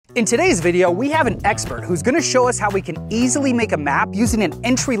In today's video, we have an expert who's gonna show us how we can easily make a map using an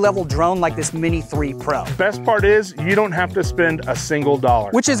entry-level drone like this Mini 3 Pro. Best part is you don't have to spend a single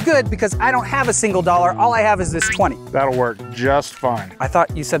dollar. Which is good because I don't have a single dollar. All I have is this 20. That'll work just fine. I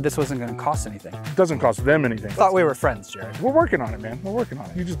thought you said this wasn't gonna cost anything. It doesn't cost them anything. I thought we were friends, Jared. We're working on it, man. We're working on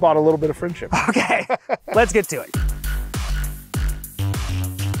it. You just bought a little bit of friendship. Okay, let's get to it.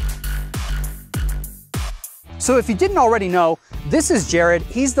 So if you didn't already know, this is Jared.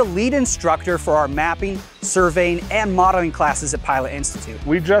 He's the lead instructor for our mapping, surveying, and modeling classes at Pilot Institute.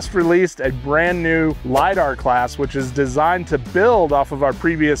 We just released a brand new LiDAR class, which is designed to build off of our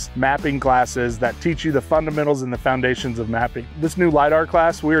previous mapping classes that teach you the fundamentals and the foundations of mapping. This new LiDAR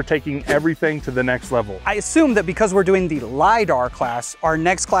class, we are taking everything to the next level. I assume that because we're doing the LiDAR class, our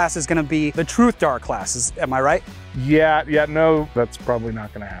next class is gonna be the TruthDAR classes. Am I right? Yeah, no, that's probably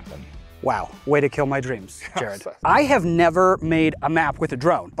not gonna happen. Wow, way to kill my dreams, Jared. I have never made a map with a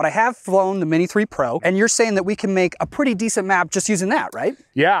drone, but I have flown the Mini 3 Pro, and you're saying that we can make a pretty decent map just using that, right?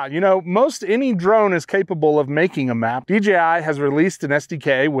 Yeah, you know, most any drone is capable of making a map. DJI has released an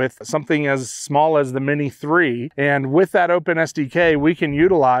SDK with something as small as the Mini 3, and with that open SDK, we can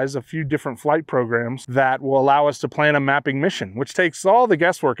utilize a few different flight programs that will allow us to plan a mapping mission, which takes all the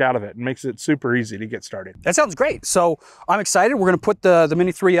guesswork out of it and makes it super easy to get started. That sounds great. So I'm excited. We're gonna put the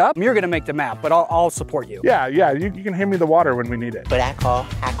Mini 3 up. You're gonna make the map, but I'll support you. Yeah, you can hand me the water when we need it. What I call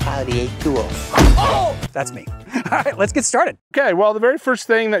high quality tools. Oh, that's me. All right, let's get started. Okay, well, the very first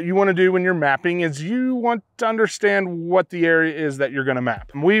thing that you want to do when you're mapping is you want to understand what the area is that you're going to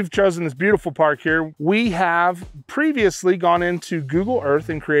map. We've chosen this beautiful park here. We have previously gone into Google Earth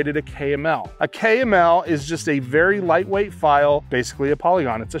and created a KML. A KML is just a very lightweight file, basically a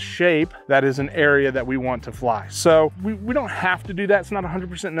polygon. It's a shape that is an area that we want to fly. So we don't have to do that. It's not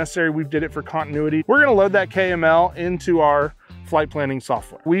 100% necessary. We did it for continuity. We're going to load that KML into our flight planning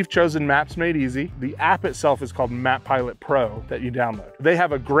software. We've chosen Maps Made Easy. The app itself is called Map Pilot Pro that you download. They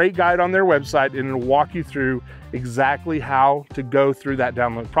have a great guide on their website and it'll walk you through exactly how to go through that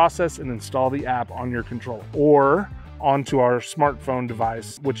download process and install the app on your controller or onto our smartphone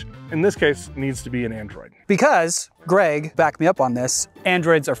device, which in this case needs to be an Android. Because, Greg, back me up on this,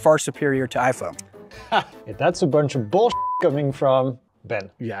 Androids are far superior to iPhone. Yeah, that's a bunch of bullshit coming from Ben.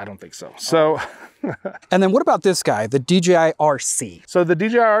 Yeah, I don't think so. So, and then what about this guy, the DJI RC? So the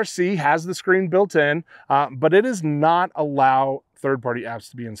DJI RC has the screen built in, but it does not allow third-party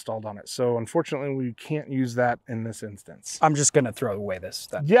apps to be installed on it. So unfortunately, we can't use that in this instance. I'm just gonna throw away this.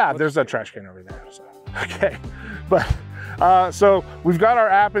 Yeah, there's a trash can over there. So. Okay, but so we've got our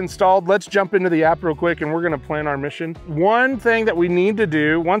app installed. Let's jump into the app real quick and we're gonna plan our mission. One thing that we need to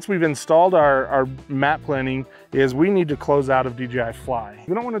do once we've installed our map planning is we need to close out of DJI Fly.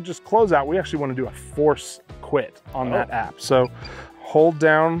 We don't wanna just close out, we actually wanna do a force quit on that app. So hold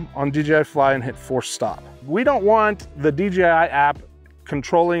down on DJI Fly and hit force stop. We don't want the DJI app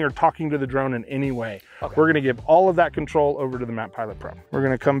controlling or talking to the drone in any way. Okay. We're gonna give all of that control over to the Map Pilot Pro. We're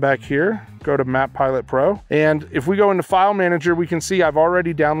gonna come back here, go to Map Pilot Pro, and if we go into File Manager, we can see I've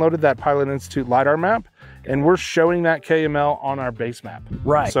already downloaded that Pilot Institute LiDAR map, and we're showing that KML on our base map.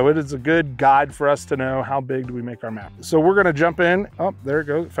 Right. So it is a good guide for us to know how big do we make our map. So we're gonna jump in, oh, there it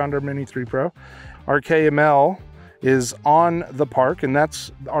goes, found our Mini 3 Pro. Our KML is on the park, and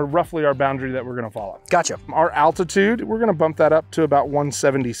that's roughly our boundary that we're gonna follow. Gotcha. Our altitude, we're gonna bump that up to about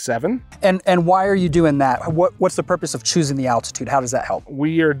 177. And why are you doing that? What's the purpose of choosing the altitude? How does that help?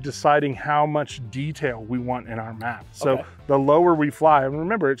 We are deciding how much detail we want in our map. So the lower we fly, and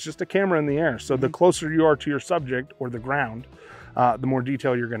remember, it's just a camera in the air, so the closer you are to your subject or the ground, the more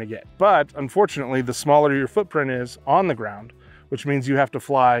detail you're gonna get. But unfortunately, the smaller your footprint is on the ground, which means you have to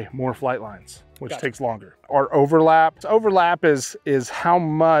fly more flight lines, which takes longer. Our overlap is how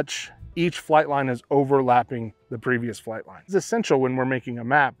much each flight line is overlapping the previous flight line. It's essential when we're making a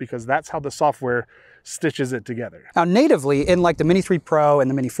map because that's how the software stitches it together. Now natively in like the Mini 3 Pro and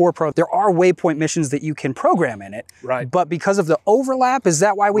the Mini 4 Pro, there are waypoint missions that you can program in it. Right. But because of the overlap, is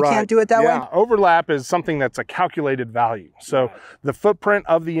that why we can't do it that way? Yeah, overlap is something that's a calculated value. So the footprint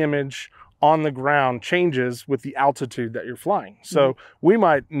of the image on the ground changes with the altitude that you're flying. So we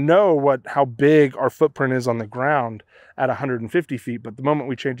might know how big our footprint is on the ground at 150 feet, but the moment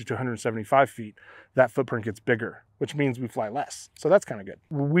we change it to 175 feet, that footprint gets bigger, which means we fly less. So that's kind of good.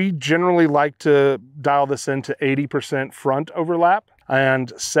 We generally like to dial this into 80% front overlap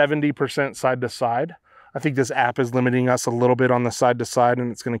and 70% side to side. I think this app is limiting us a little bit on the side to side,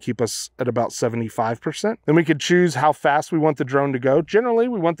 and it's going to keep us at about 75%. Then we could choose how fast we want the drone to go. Generally,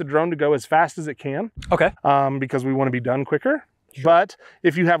 we want the drone to go as fast as it can. Okay. Because we want to be done quicker. But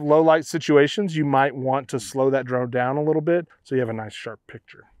if you have low light situations, you might want to slow that drone down a little bit so you have a nice sharp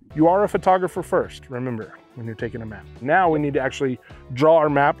picture. You are a photographer first, remember, when you're taking a map. Now we need to actually draw our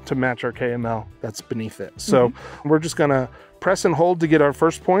map to match our KML that's beneath it. So we're just gonna press and hold to get our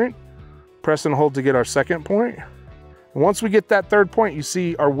first point, press and hold to get our second point. And once we get that third point, you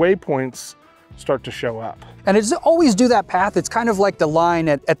see our waypoints start to show up. And does it always do that path? It's kind of like the line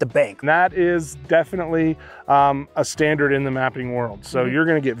at the bank. And that is definitely a standard in the mapping world. So you're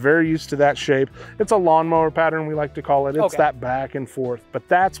gonna get very used to that shape. It's a lawnmower pattern, we like to call it. It's that back and forth, but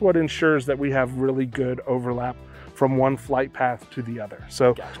that's what ensures that we have really good overlap from one flight path to the other.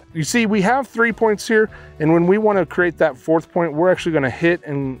 So you see, we have 3 points here, and when we wanna create that fourth point, we're actually gonna hit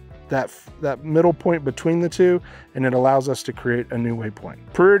in that middle point between the two, and it allows us to create a new waypoint.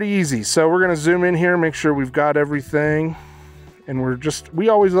 Pretty easy. So we're gonna zoom in here, make sure we've got everything. And we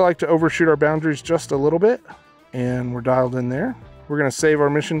always like to overshoot our boundaries just a little bit, and we're dialed in there. We're gonna save our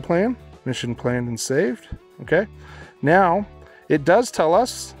mission planned and saved, okay? Now, it does tell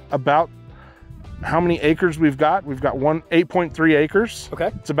us about how many acres we've got. We've got 8.3 acres.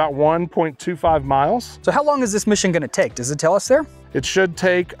 Okay. It's about 1.25 miles. So how long is this mission gonna take? Does it tell us there? It should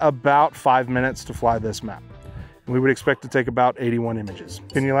take about 5 minutes to fly this map. We would expect to take about 81 images.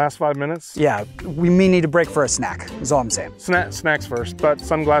 Can you last 5 minutes? Yeah, we may need a break for a snack, is all I'm saying. Snacks first, but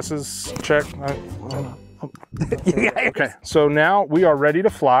sunglasses, check. Okay, so now we are ready to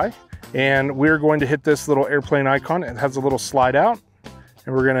fly, and we're going to hit this little airplane icon. It has a little slide out,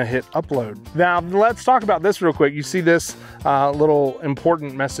 and we're gonna hit upload. Now, let's talk about this real quick. You see this little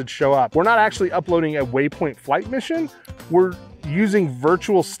important message show up. We're not actually uploading a waypoint flight mission. We're using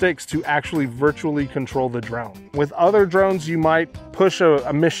virtual sticks to actually virtually control the drone. With other drones, you might push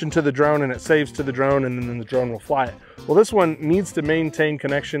a mission to the drone and it saves to the drone, and then the drone will fly it. Well, this one needs to maintain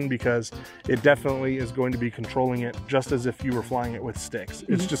connection because it definitely is going to be controlling it just as if you were flying it with sticks.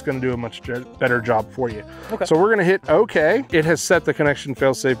 It's just going to do a much better job for you. Okay. So we're going to hit OK. It has set the connection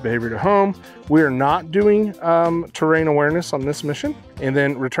failsafe behavior to home. We are not doing terrain awareness on this mission. And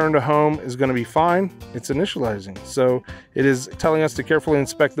then return to home is going to be fine. It's initializing. So it is telling us to carefully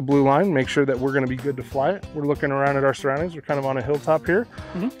inspect the blue line, make sure that we're going to be good to fly it. We're looking around at our surroundings. We're kind of on a hilltop here.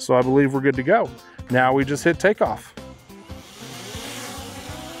 So I believe we're good to go. Now we just hit takeoff.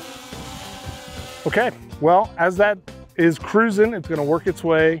 Okay, well, as that is cruising, it's gonna work its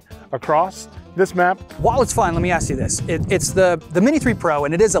way across this map. While it's flying, let me ask you this. It's the Mini 3 Pro,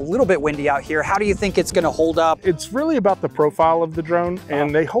 and it is a little bit windy out here. How do you think it's gonna hold up? It's really about the profile of the drone,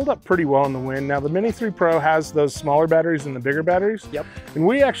 and they hold up pretty well in the wind. Now, the Mini 3 Pro has those smaller batteries and the bigger batteries. Yep. And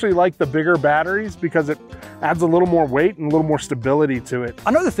we actually like the bigger batteries because it adds a little more weight and a little more stability to it.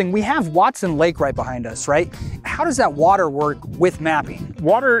 Another thing, we have Watson Lake right behind us, right? How does that water work with mapping?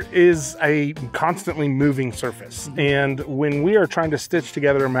 Water is a constantly moving surface. And when we are trying to stitch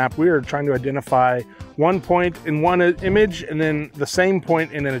together a map, we are trying to identify one point in one image and then the same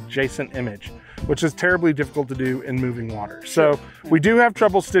point in an adjacent image, which is terribly difficult to do in moving water. So we do have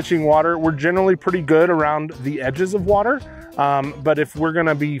trouble stitching water. We're generally pretty good around the edges of water. But if we're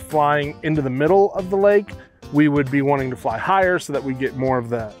gonna be flying into the middle of the lake, we would be wanting to fly higher so that we get more of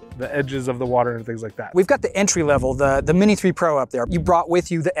the edges of the water and things like that. We've got the entry level, the Mini 3 Pro up there. You brought with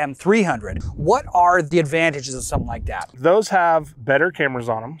you the M300. What are the advantages of something like that? Those have better cameras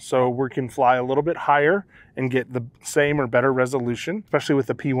on them, so we can fly a little bit higher and get the same or better resolution, especially with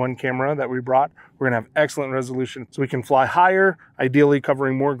the P1 camera that we brought. We're gonna have excellent resolution, so we can fly higher, ideally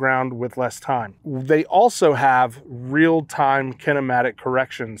covering more ground with less time. They also have real-time kinematic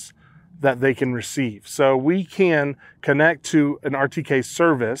corrections that they can receive. So we can connect to an RTK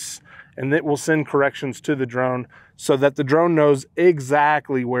service, and it will send corrections to the drone so that the drone knows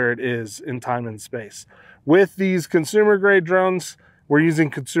exactly where it is in time and space. With these consumer grade drones, we're using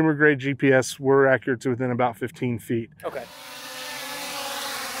consumer grade GPS. We're accurate to within about 15 feet. Okay.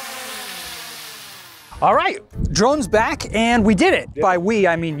 All right, drone's back, and we did it. Yep. By we,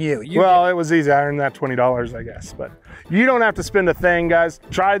 I mean you. Well, it was easy. I earned that $20, I guess, but you don't have to spend a thing, guys.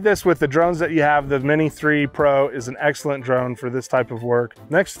 Try this with the drones that you have. The Mini 3 Pro is an excellent drone for this type of work.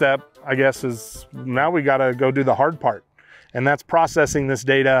 Next step, I guess, is now we gotta go do the hard part, and that's processing this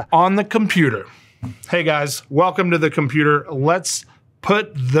data on the computer. Hey guys, welcome to the computer. Let's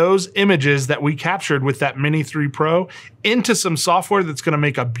put those images that we captured with that Mini 3 Pro into some software that's gonna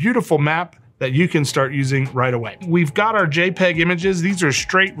make a beautiful map that you can start using right away. We've got our JPEG images. These are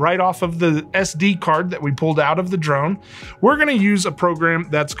straight right off of the SD card that we pulled out of the drone. We're gonna use a program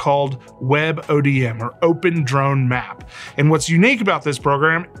that's called WebODM, or Open Drone Map. And what's unique about this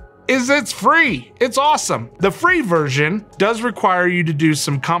program is it's free. It's awesome. The free version does require you to do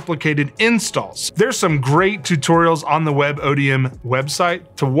some complicated installs. There's some great tutorials on the WebODM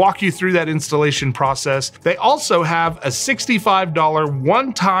website to walk you through that installation process. They also have a $65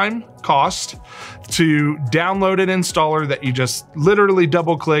 one-time cost to download an installer that you just literally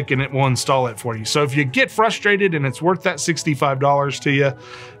double click and it will install it for you. So if you get frustrated and it's worth that $65 to you,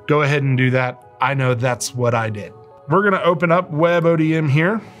 go ahead and do that. I know that's what I did. We're gonna open up WebODM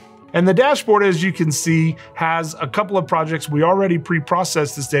here. And the dashboard, as you can see, has a couple of projects. We already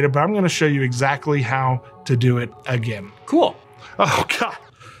pre-processed this data, but I'm gonna show you exactly how to do it again. Cool. Oh God,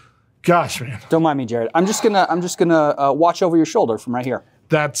 gosh, man. Don't mind me, Jared. I'm just gonna watch over your shoulder from right here.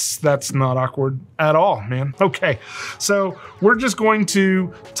 That's not awkward at all, man. Okay, so we're just going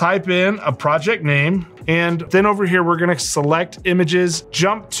to type in a project name, and then over here, we're gonna select images,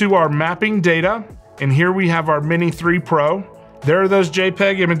 jump to our mapping data, and here we have our Mini 3 Pro. There are those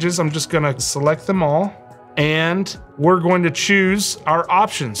JPEG images. I'm just gonna select them all, and we're going to choose our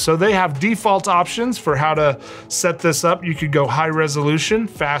options. So they have default options for how to set this up. You could go high resolution,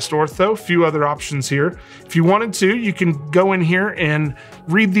 fast ortho, a few other options here. If you wanted to, you can go in here and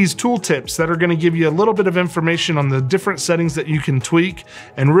read these tooltips that are gonna give you a little bit of information on the different settings that you can tweak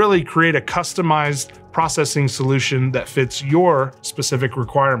and really create a customized processing solution that fits your specific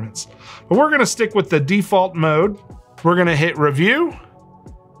requirements. But we're gonna stick with the default mode. We're gonna hit review,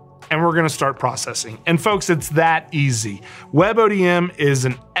 and we're gonna start processing. And folks, it's that easy. WebODM is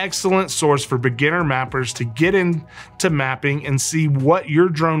an excellent source for beginner mappers to get into mapping and see what your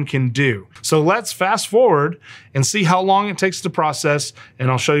drone can do. So let's fast forward and see how long it takes to process,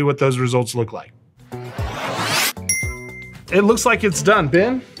 and I'll show you what those results look like. It looks like it's done.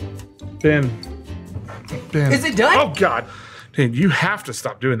 Ben. Is it done? Oh God, dude, you have to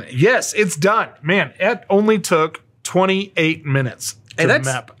stop doing that. Yes, it's done. Man, it only took 28 minutes to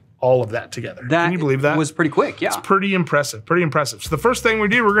map all of that together. Can you believe that? Was pretty quick, yeah. It's pretty impressive, pretty impressive. So the first thing we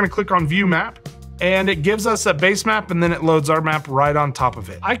do, we're gonna click on View Map, and it gives us a base map, and then it loads our map right on top of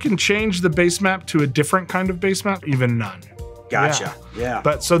it. I can change the base map to a different kind of base map, even none. Gotcha, yeah.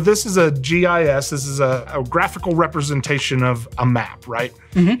 But so this is a GIS, this is a graphical representation of a map, right?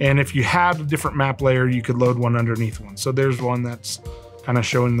 And if you had a different map layer, you could load one underneath one. So there's one that's kind of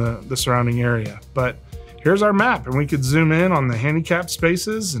showing the surrounding area. But here's our map, and we could zoom in on the handicapped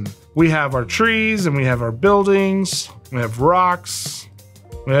spaces, and we have our trees, and we have our buildings, we have rocks,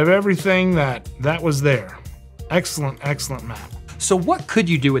 we have everything that was there. Excellent, excellent map. So what could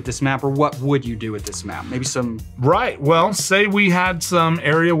you do with this map, or what would you do with this map? Maybe some... Right, well, say we had some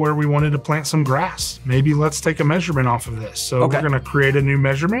area where we wanted to plant some grass. Maybe let's take a measurement off of this. So we're gonna create a new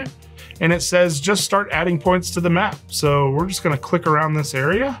measurement, and it says just start adding points to the map. So we're just gonna click around this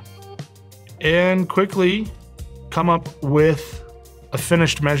area and quickly come up with a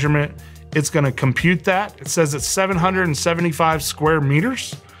finished measurement. It's gonna compute that. It says it's 775 square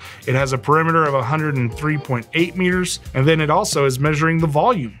meters. It has a perimeter of 103.8 meters, and then it also is measuring the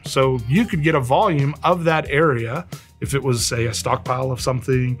volume. So you could get a volume of that area if it was, say, a stockpile of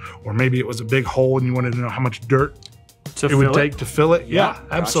something, or maybe it was a big hole and you wanted to know how much dirt it would take to fill it. Yeah,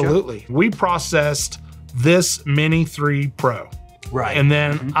 absolutely. Gotcha. We processed this Mini 3 Pro. Right. And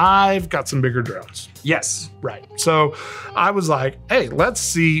then I've got some bigger drones. Yes. Right. So I was like, hey, let's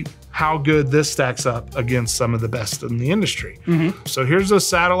see how good this stacks up against some of the best in the industry. So here's a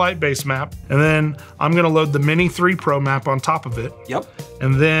satellite base map, and then I'm gonna load the Mini 3 Pro map on top of it. Yep.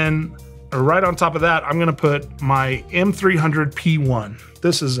 And then right on top of that, I'm gonna put my M300 P1.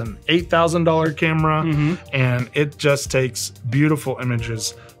 This is an $8,000 camera, and it just takes beautiful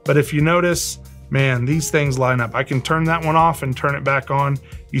images. But if you notice, man, these things line up. I can turn that one off and turn it back on.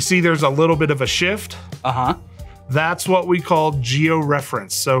 You see there's a little bit of a shift. That's what we call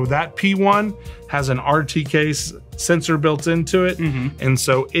georeference. So that P1 has an RTK sensor built into it. And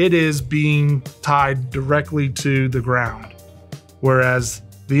so it is being tied directly to the ground. Whereas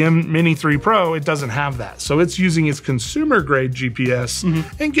the Mini 3 Pro, it doesn't have that. So it's using its consumer grade GPS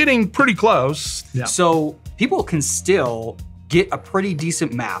and getting pretty close. Yeah. So people can still get a pretty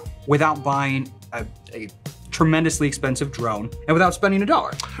decent map without buying a tremendously expensive drone and without spending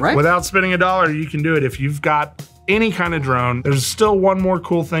 $1, right? Without spending $1, you can do it. If you've got any kind of drone, there's still one more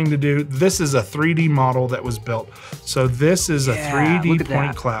cool thing to do. This is a 3D model that was built. So this is a 3D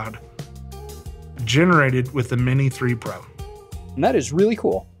point cloud generated with the Mini 3 Pro. And that is really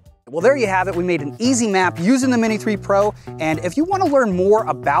cool. Well, there you have it. We made an easy map using the Mini 3 Pro. And if you want to learn more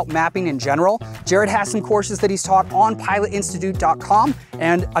about mapping in general, Jared has some courses that he's taught on pilotinstitute.com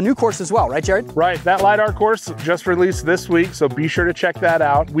and a new course as well, right, Jared? Right, that LiDAR course just released this week, so be sure to check that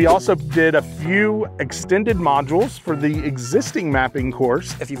out. We also did a few extended modules for the existing mapping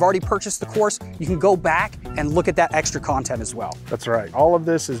course. If you've already purchased the course, you can go back and look at that extra content as well. That's right. All of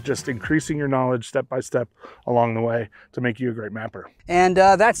this is just increasing your knowledge step by step along the way to make you a great mapper. And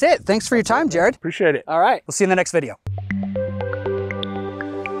that's it. Thanks for your time, Jared. Appreciate it. All right, we'll see you in the next video.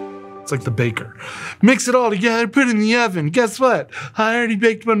 It's like the baker. Mix it all together, put it in the oven. Guess what? I already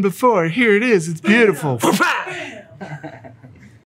baked one before. Here it is. It's beautiful.